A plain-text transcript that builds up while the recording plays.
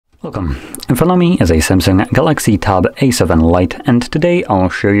Welcome. In front of me is a Samsung Galaxy Tab A7 Lite, and today I'll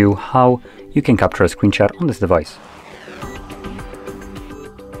show you how you can capture a screenshot on this device.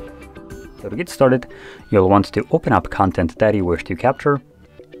 So to get started, you'll want to open up content that you wish to capture.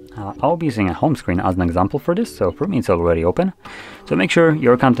 I'll be using a home screen as an example for this, so for me it's already open. So make sure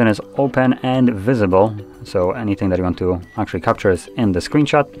your content is open and visible, so anything that you want to actually capture is in the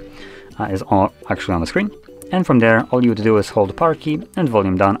screenshot, is all actually on the screen. And from there, all you would do is hold power key and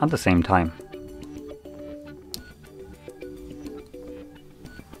volume down at the same time.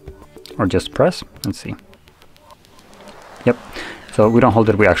 Or just press, let's see. Yep, so we don't hold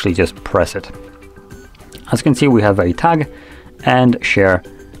it, we actually just press it. As you can see, we have a tag and share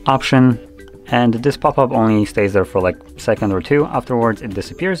option, and this pop-up only stays there for like a second or two. Afterwards, it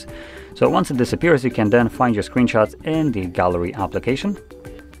disappears. So once it disappears, you can then find your screenshots in the gallery application.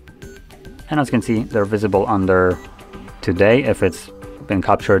 And as you can see, they're visible under today if it's been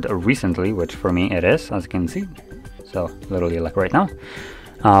captured recently, which for me it is, as you can see. So literally like right now.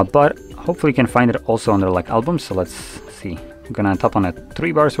 But hopefully you can find it also under like albums. So let's see. I'm gonna tap on the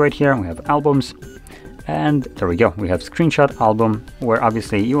three bars right here. We have albums. And there we go. We have screenshot album, where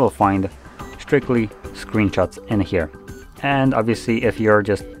obviously you will find strictly screenshots in here. And obviously if you're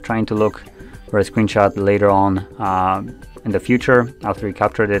just trying to look for a screenshot later on, in the future, after you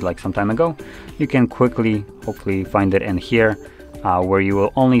captured it like some time ago, you can quickly, hopefully, find it in here, where you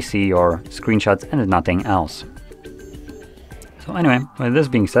will only see your screenshots and nothing else. So anyway, with this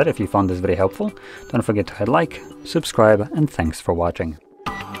being said, if you found this video helpful, don't forget to hit like, subscribe, and thanks for watching.